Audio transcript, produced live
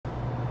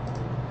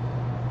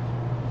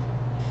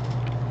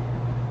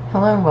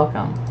Hello and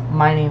welcome.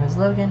 My name is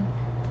Logan,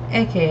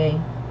 aka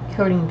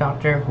Coding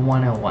Doctor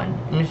 101.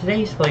 In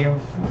today's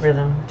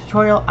Flowgorithm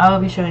tutorial, I will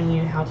be showing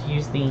you how to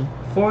use the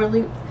for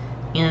loop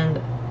and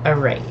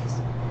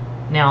arrays.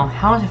 Now,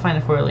 how to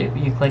find the for loop?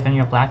 You click on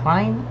your black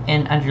line,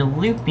 and under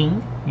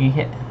looping, you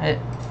hit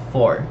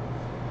for.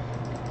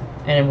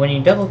 And when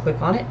you double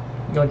click on it,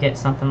 you'll get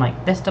something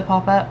like this to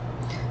pop up,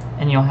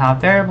 and you'll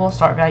have variable,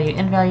 start value,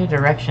 end value,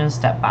 directions,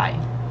 step by.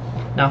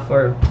 Now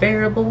for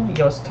variable, you'll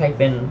just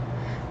type in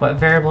what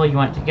variable you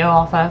want to go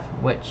off of,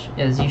 which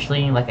is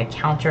usually like a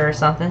counter or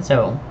something.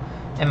 So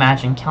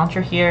imagine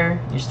counter here,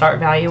 your start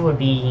value would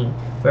be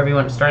wherever you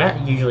want to start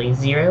at, usually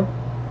 0,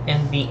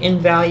 and the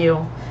end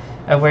value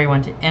of where you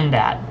want to end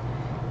at.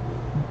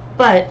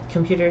 But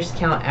computers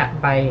count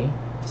by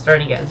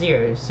starting at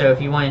 0, so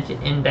if you wanted to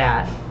end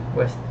at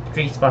with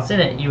 3 spots in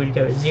it, you would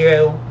go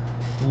 0,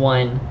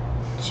 1,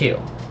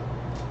 2.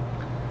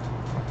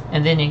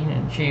 And then you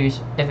can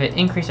choose if it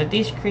increases or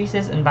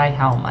decreases and by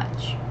how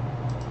much.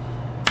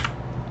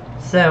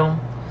 So,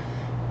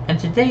 in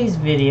today's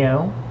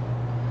video,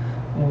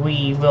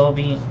 we're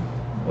going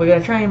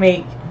to try and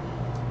make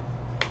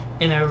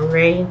an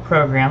array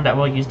program that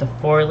will use the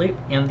for loop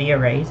and the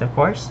arrays, of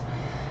course,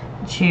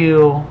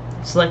 to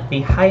select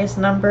the highest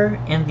number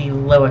and the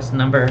lowest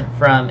number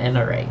from an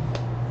array.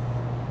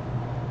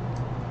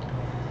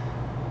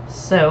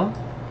 So,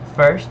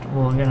 first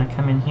we're going to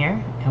come in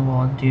here and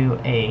we'll do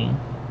a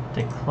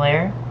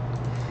declare,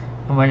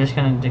 and we're just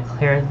going to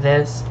declare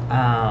this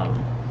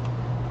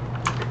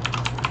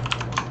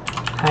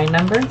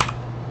HighNumber,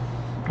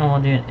 and we'll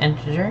do an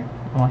integer,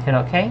 and we'll hit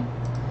OK,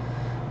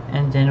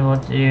 and then we'll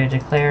do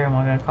declare, and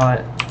we're going to call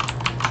it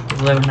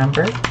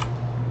LowNumber,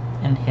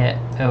 and hit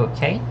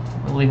OK.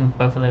 We're leaving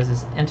both of those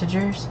as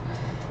integers.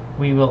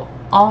 We will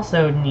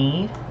also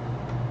need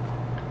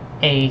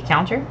a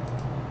counter,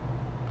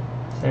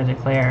 so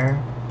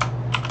declare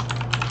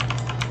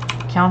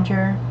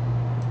counter.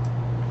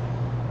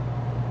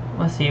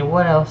 Let's see,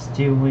 what else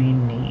do we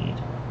need?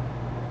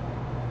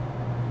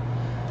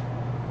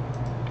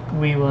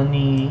 We will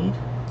need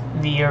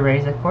the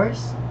arrays, of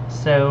course.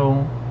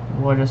 So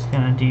we're just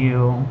going to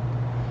do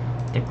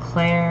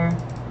declare.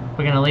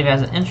 We're going to leave it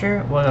as an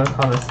integer. We'll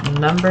call this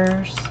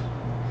numbers.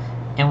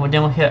 And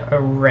then we'll hit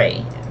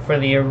array. For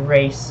the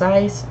array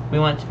size, we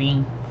want it to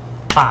be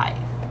 5.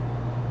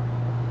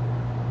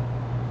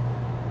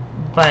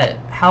 But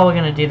how we're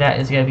going to do that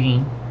is going to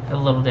be a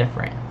little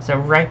different. So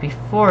right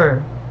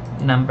before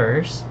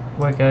numbers,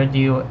 we're going to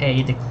do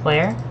a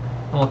declare,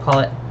 and we'll call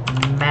it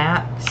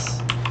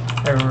MAXARRAYSIZE.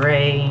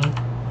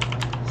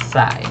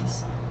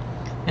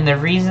 And the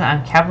reason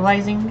I'm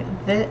capitalizing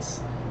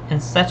this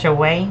in such a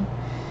way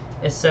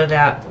is so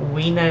that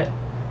we know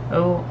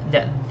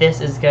that this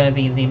is going to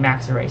be the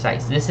max array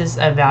size. This is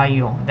a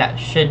value that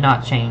should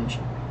not change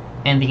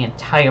in the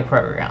entire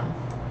program.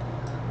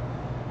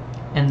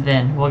 And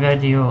then we're going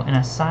to do an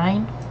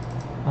assign,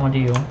 and we'll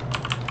do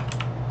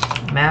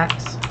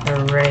max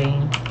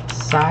array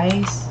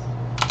size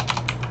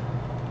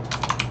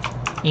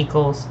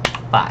equals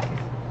 5.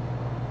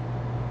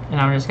 And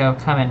I'm just going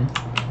to come and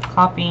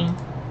copy.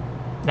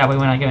 That way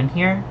when I go in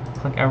here,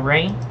 click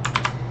array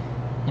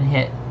and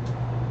hit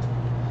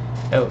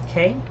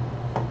OK.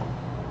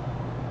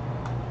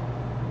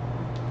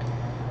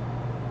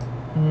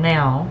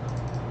 Now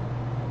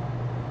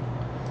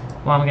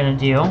what I'm going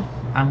to do,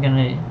 I'm going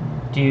to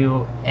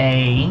do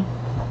a,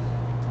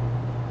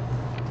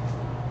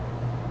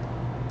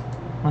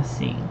 let's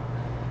see,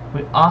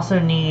 we also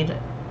need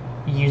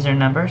user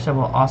number, so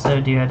we'll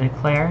also do a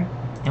declare,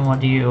 and we'll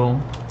do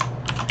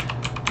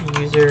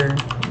user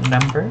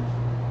number,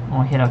 and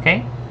we'll hit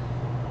OK.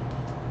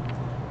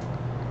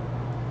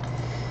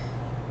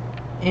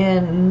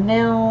 And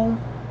now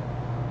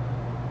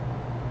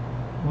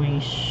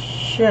we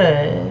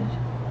should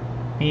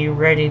be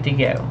ready to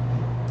go.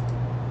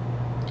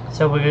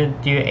 So we're going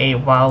to do a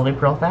while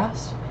loop real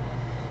fast,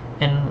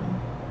 and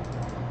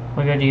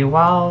we're going to do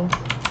while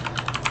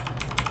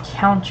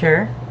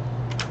counter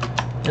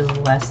is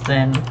less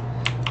than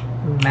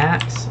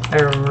max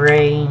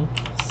array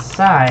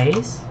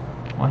size.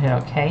 We'll hit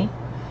OK,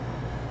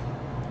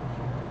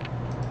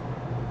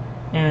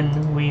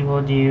 and we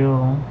will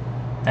do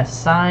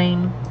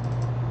assign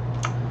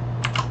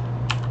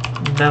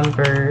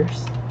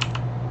numbers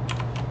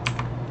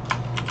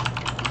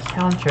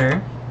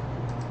counter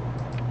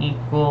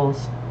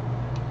equals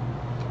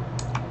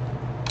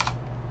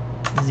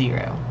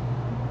 0.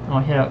 We'll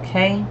hit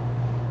OK.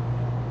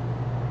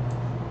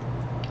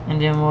 And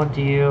then we'll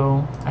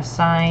do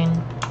assign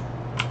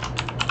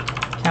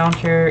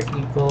counter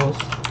equals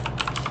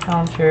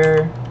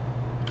counter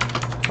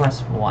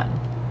plus 1.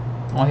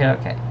 We'll hit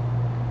OK.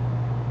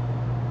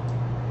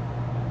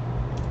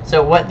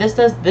 So what this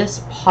does,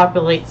 this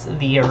populates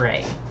the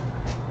array.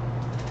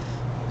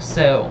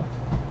 So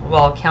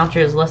while counter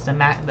is less than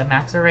the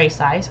max array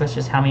size, which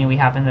is how many we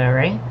have in the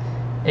array,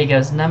 it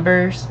goes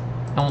numbers.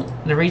 And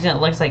the reason it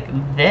looks like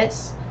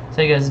this,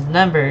 so it goes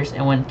numbers,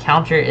 and when if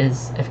counter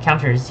is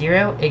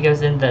 0, it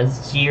goes in the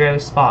 0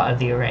 spot of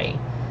the array.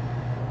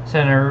 So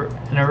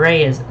an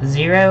array is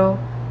 0,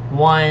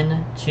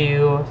 1,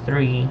 2,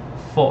 3,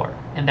 4,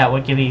 and that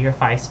would give you your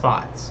 5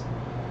 spots.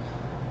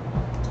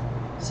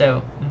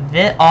 So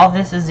all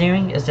this is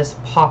doing is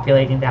just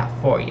populating that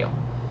for you.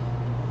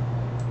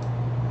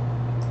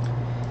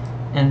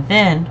 And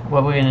then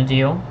what we're going to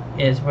do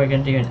is we're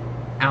going to do an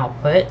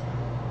output,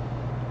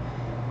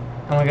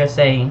 and we're going to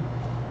say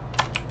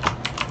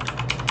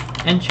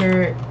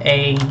enter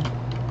a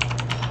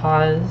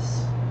positive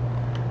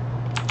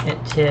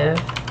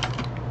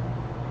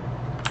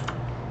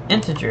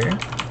integer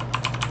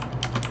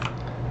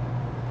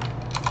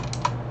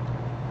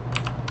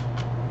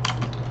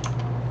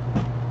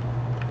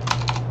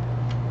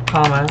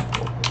comma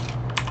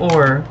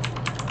or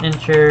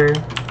enter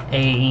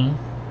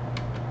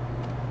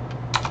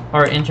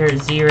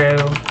 0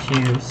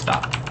 to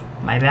stop.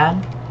 My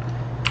bad.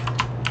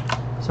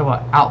 So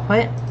we'll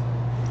output,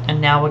 and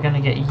now we're going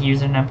to get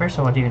user number,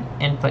 so we'll do an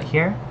input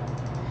here.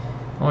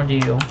 We'll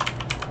do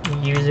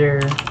user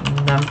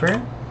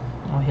number.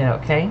 We'll hit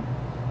OK.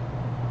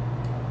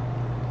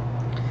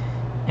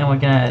 And we're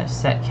going to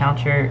set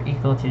counter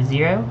equal to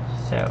 0.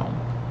 So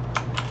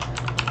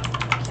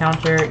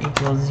counter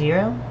equals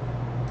 0.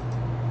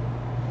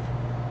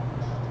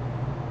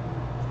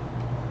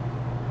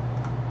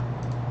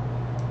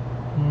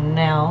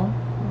 Now,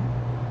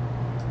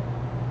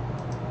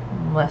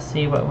 let's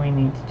see what we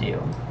need to do.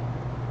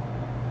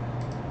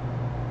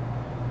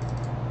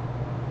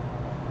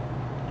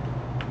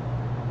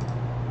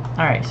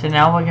 Alright, so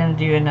now we're going to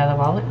do another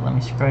while loop. Let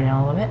me scroll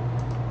down a little bit.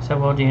 So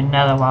we'll do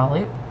another while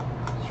loop.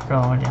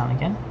 Scroll down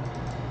again.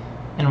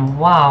 And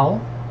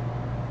while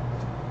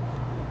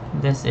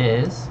this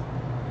is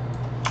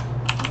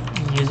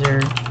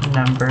user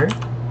number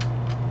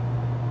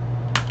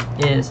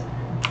is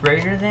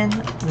greater than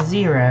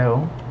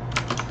 0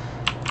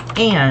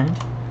 and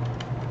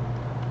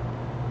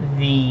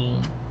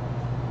the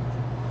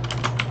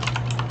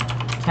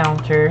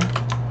counter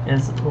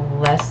is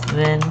less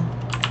than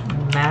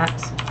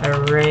max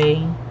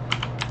array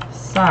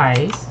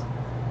size,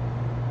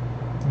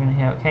 I'm going to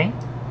hit OK.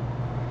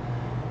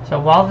 So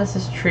while this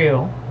is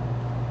true,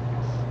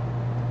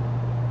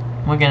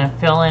 we're going to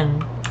fill in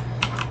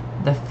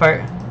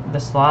the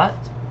slot.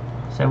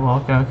 So we'll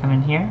come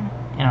in here,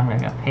 and I'm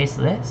going to paste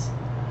this.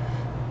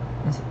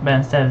 But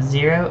instead of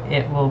 0,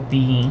 it will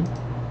be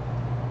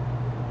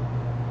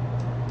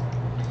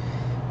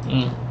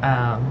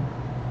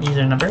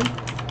user number.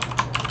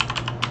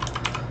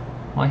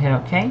 We'll hit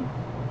OK.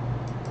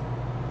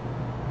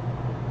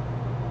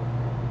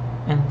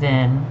 And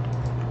then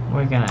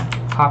we're going to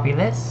copy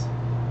this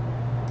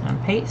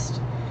and paste.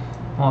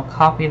 We'll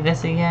copy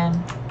this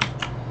again,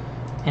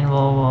 and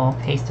we'll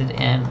paste it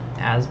in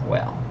as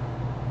well.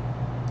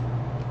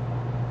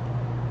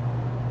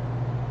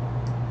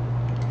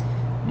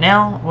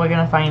 Now we're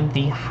going to find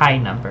the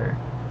HighNumber,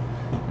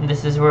 and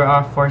this is where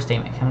our for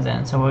statement comes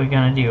in. So we're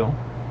going to do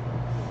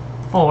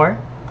for,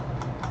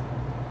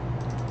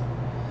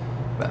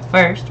 but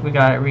first we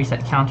got to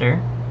reset counter.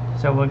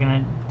 So we're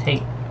going to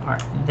take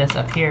this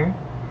up here,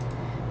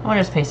 and we'll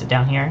just paste it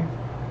down here,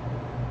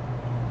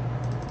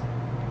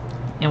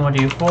 and we'll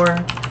do for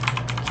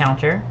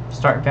counter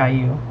start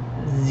value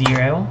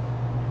 0,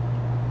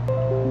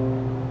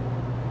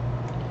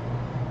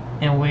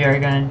 and we are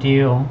going to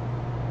do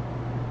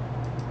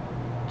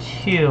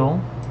 2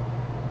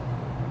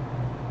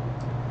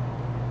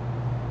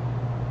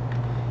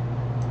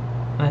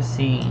 let's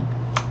see,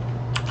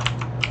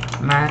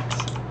 max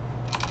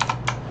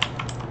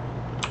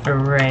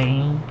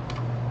array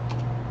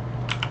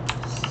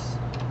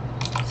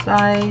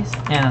size,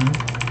 and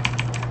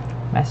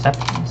messed up,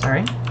 I'm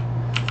sorry,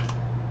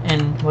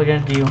 and we're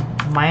going to do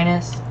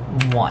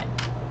 -1.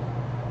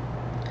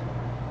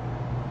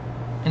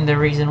 And the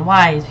reason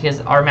why is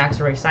because our max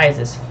array size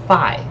is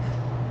 5.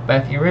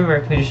 But if you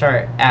remember, we just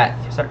start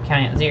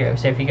counting at 0.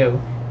 So if you go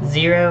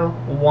 0,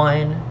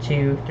 1,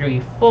 2, 3,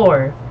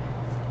 4,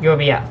 you'll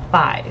be at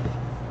 5.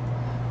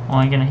 Well,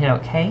 we're going to hit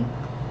OK.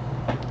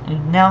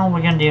 And now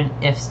we're going to do an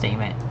if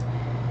statement.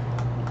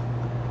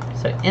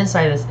 So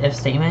inside this if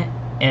statement,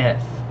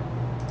 if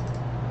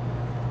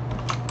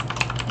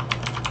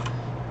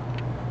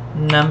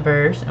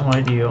numbers, and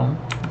we'll do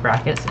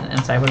brackets, and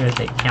inside we're going to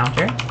say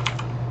counter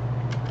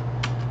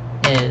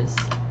is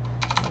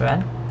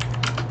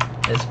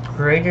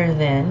greater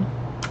than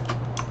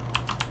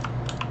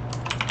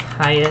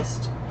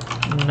highest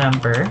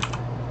number,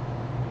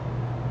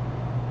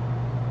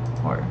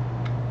 or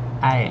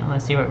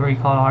let's see what we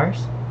call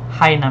ours,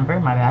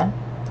 HighNumber, my bad.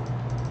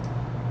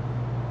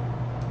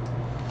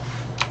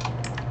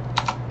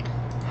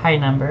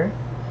 HighNumber,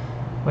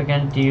 we're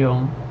going to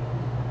do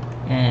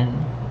an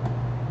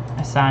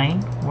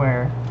assign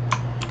where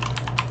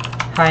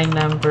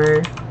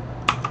HighNumber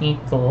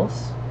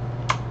equals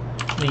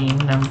the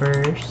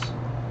numbers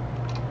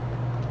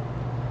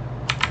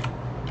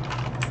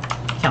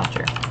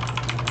counter.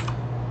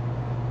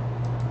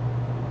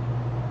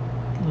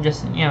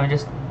 Just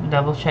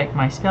double check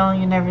my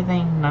spelling and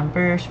everything.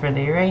 Numbers for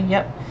the array,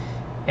 yep,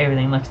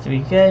 everything looks to be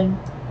good.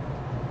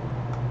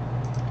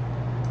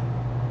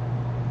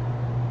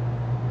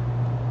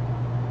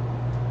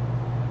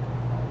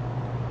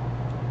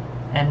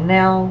 And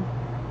now,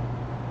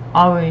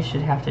 all we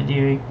should have to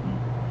do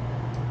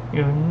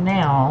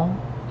now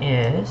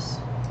is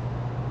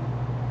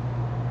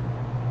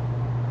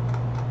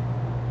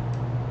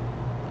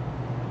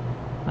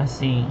let's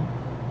see.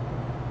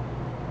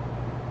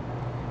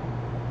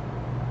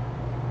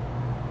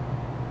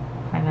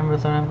 High number,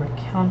 low number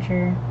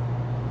counter.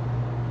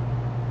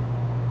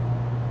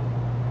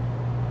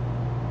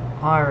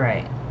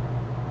 Alright.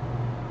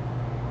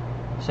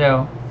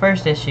 So,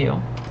 first issue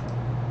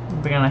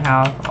we're gonna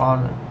have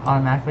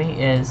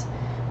automatically is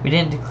we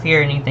didn't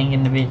declare anything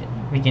in the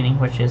beginning,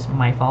 which is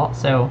my fault.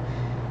 So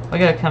we're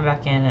gonna come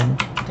back in and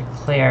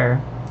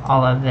declare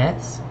all of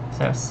this.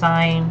 So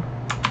sign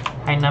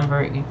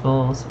HighNumber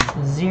equals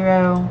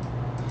 0,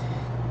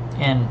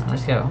 and I'm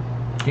just gonna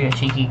do a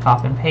cheeky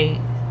copy and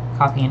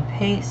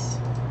paste,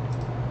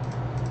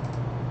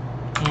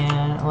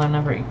 and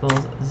LowNumber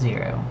equals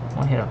 0.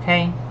 We'll hit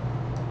OK.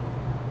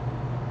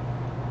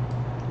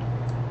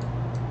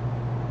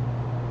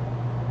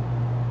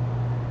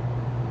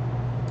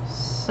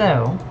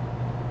 So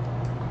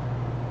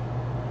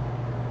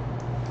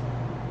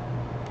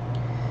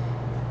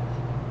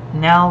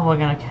now we're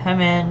going to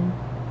come in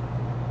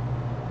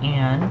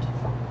and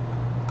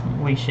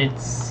we should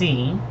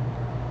see.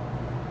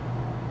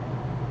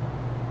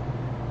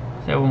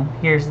 So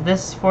here's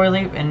this for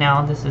loop, and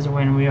now this is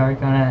when we are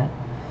gonna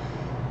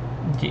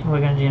do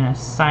an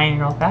assign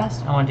real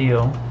fast. I want to do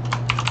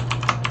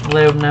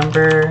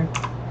LowNumber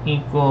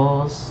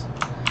equals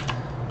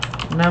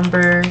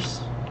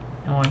numbers,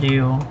 and we'll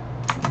do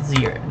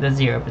the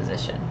 0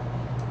 position.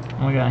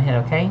 And we're gonna hit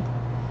OK.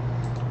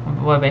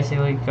 We're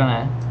basically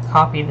gonna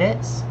copy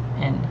this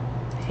and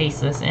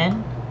paste this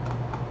in,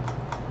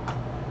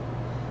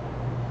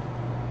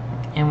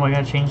 and we're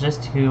gonna change this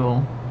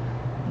to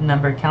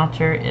number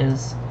counter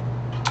is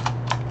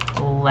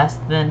less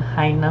than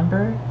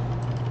HighNumber,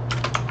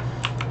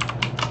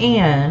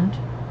 and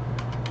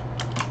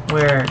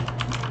where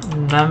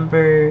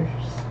numbers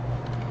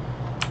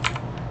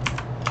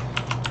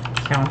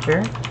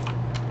counter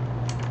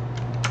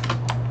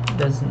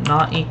does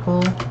not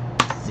equal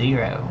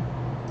 0.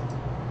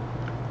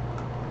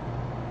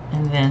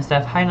 And then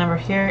instead of HighNumber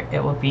here,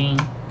 it will be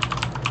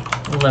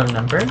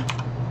LowNumber.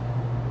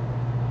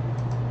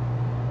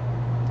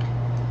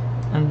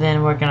 And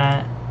then we're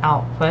gonna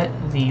output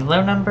the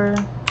LowNumber.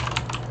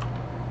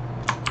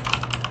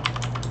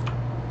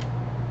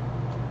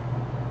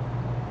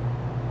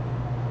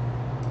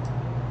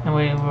 And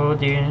we will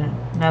do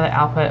another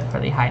output for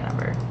the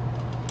HighNumber.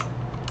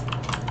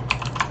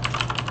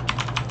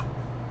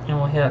 And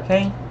we'll hit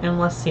OK, and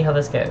let's see how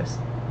this goes.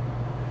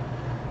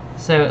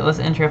 So let's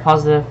enter a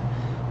positive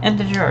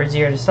integer or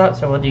 0 to start.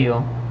 So we'll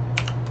do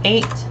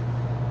 8,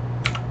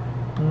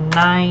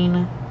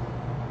 9,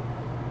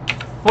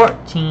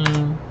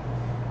 14,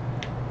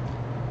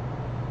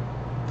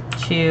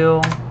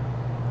 2,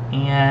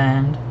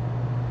 and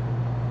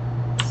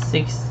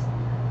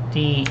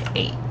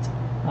 68.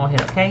 We'll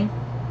hit OK.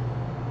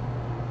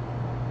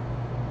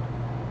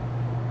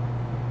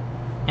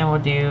 And we'll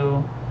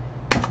do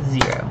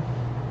 0.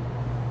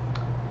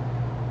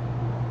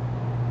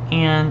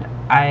 And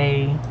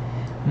I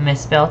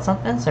misspelled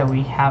something, so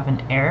we have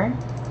an error.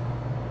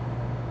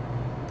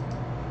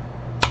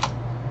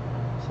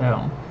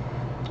 So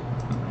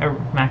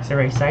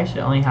MAXARRAYSIZE should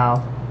only have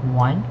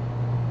 1.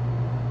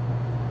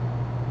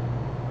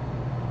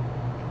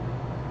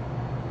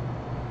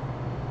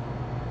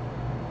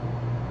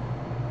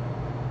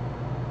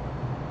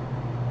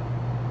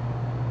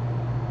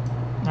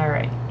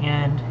 Alright,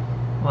 and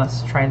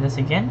let's try this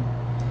again.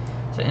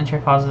 So enter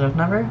a positive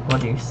number. We'll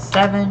do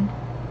 7,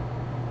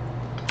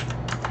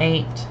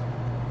 8,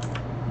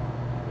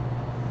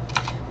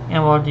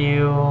 and we'll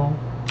do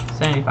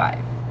 75.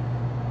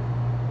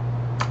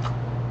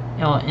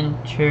 And we'll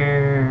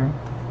enter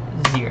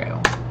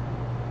 0.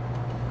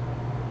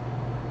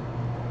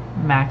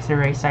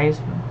 MAXARRAYSIZE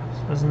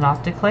was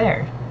not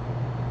declared.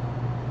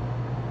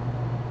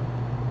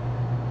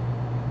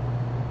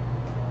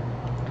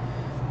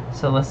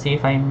 So let's see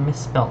if I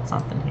misspelled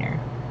something here.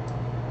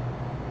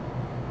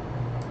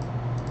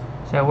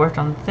 So I worked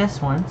on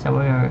this one, so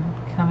we'll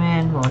come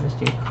in, we'll just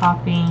do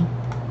copy,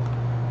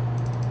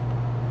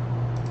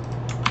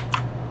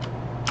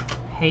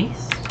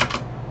 paste,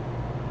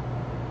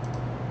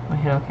 we'll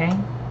hit OK.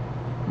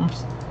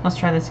 Let's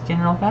try this again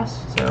real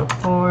fast. So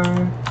 4,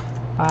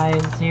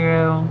 5,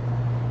 0,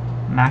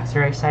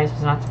 MAXARRAYSIZE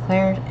was not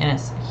declared, and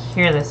it's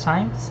here this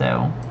time,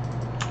 so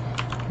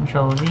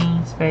Control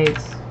V,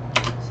 space,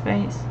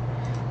 space.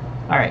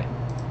 Alright,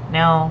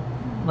 now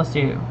let's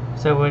do,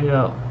 so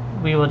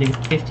we will do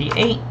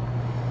 58,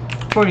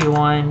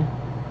 41,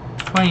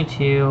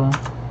 22,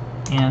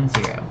 and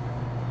 0.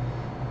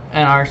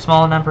 And our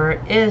small number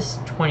is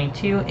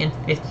 22 and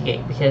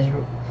 58 because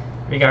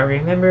we gotta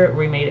remember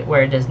we made it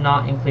where it does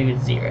not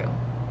include 0.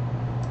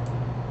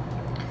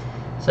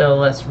 So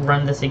let's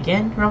run this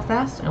again real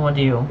fast, and we'll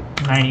do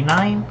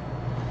 99,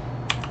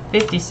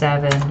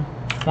 57,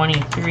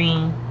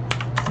 23,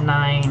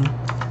 9,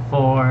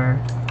 4,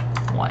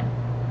 1.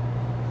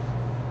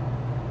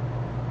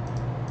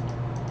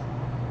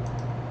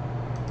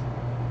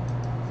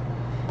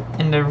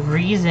 And the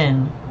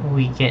reason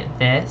we get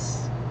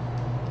this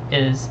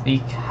is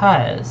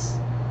because,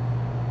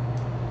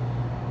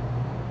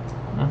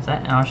 what's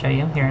that? And I'll show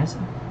you here.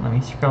 Let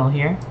me scroll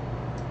here.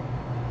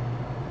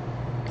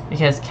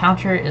 Because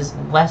counter is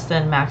less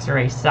than max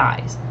array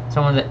size.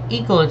 So when they're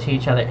equal to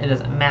each other, it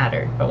doesn't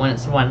matter. But when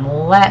it's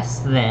one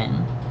less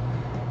than,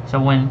 so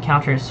when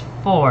counter is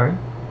 4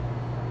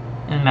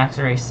 and max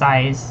array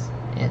size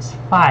is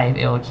 5,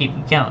 it will keep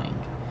going.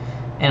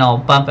 And it'll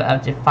bump it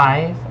up to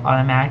 5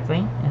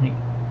 automatically, and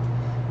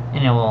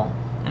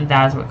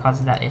that is what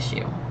causes that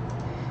issue.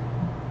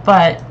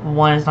 But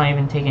 1 is not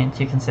even taken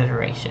into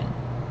consideration.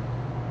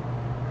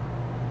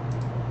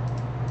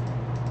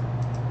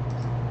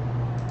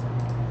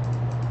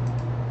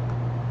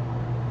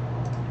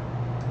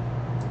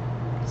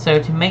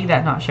 So to make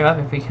that not show up,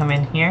 if we come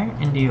in here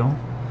and do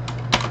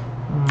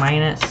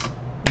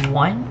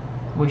 -1,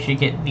 we should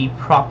get the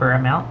proper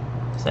amount.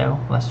 So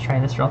let's try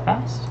this real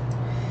fast.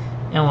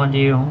 And we'll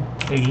do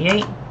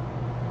 88,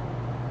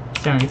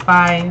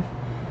 75,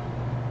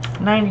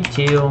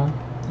 92,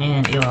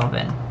 and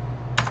 11.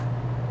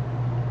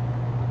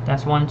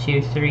 That's 1,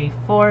 2, 3,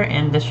 4,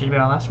 and this should be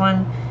our last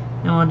one.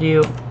 And we'll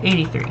do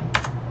 83.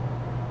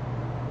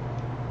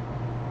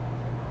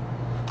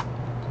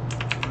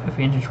 If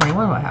we enter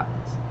 21, what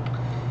happens?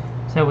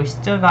 So we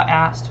still got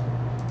asked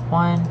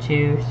 1,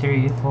 2,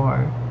 3,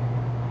 4.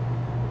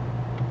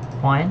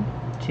 1,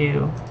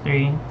 2,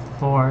 3,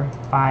 4,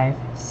 5,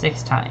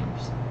 6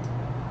 times.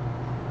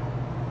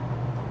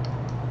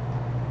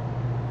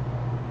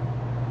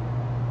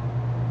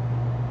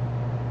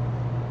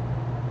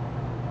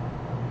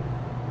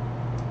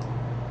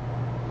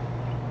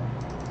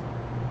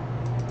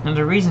 And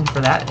the reason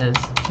for that is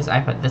because I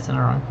put this in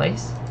the wrong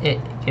place.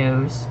 It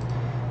goes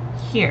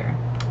here.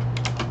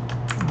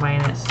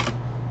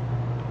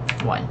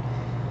 -1.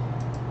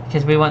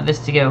 Because we want this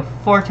to go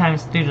 4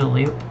 times through the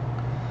loop.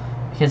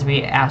 Because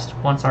we asked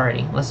once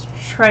already. Let's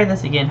try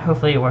this again.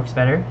 Hopefully it works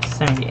better.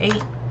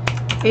 78,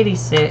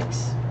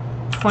 86,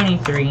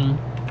 23,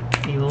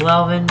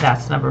 11.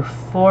 That's number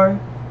 4.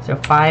 So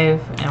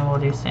 5, and we'll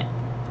do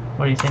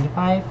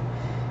 75.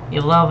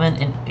 11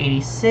 and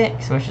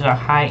 86, which is our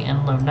high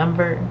and low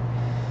number.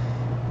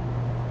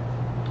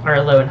 Or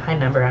low and high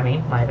number, I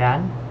mean. My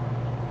bad.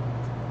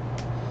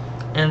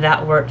 And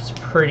that works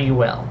pretty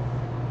well.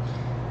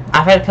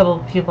 I've had a couple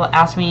of people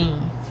ask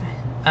me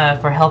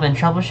for help in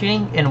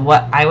troubleshooting, and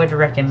what I would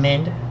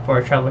recommend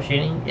for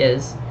troubleshooting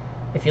is,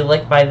 if you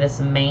look by this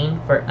main,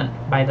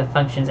 by the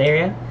functions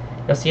area,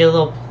 you'll see a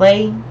little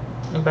play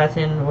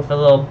button with a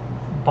little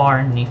bar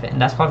underneath it, and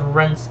that's called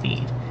run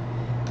speed.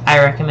 I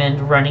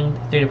recommend running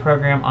through the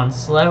program on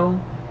slow.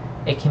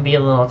 It can be a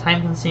little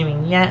time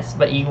consuming, yes,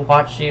 but you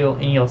watch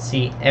and you'll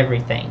see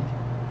everything.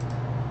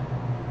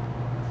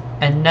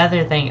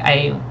 Another thing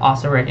I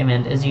also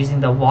recommend is using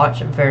the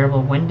watch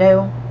variable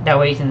window. That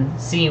way you can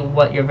see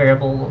what your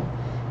variable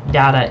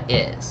data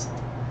is.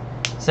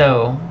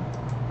 So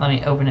let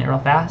me open it real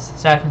fast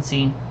so I can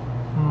see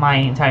my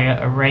entire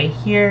array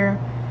here,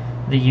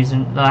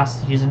 the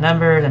last user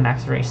number, the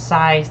max array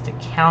size, the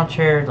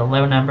counter, the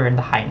low number, and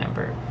the high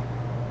number.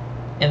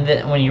 And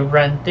then when you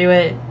run through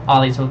it,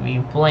 all these will be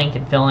blank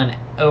and fill in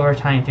over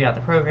time throughout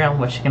the program,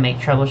 which can make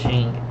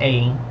troubleshooting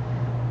a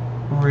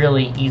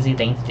really easy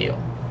thing to do.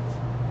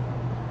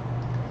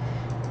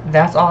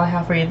 That's all I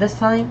have for you this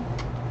time.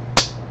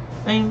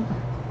 I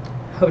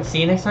hope to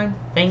see you next time.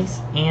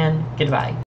 Thanks and goodbye.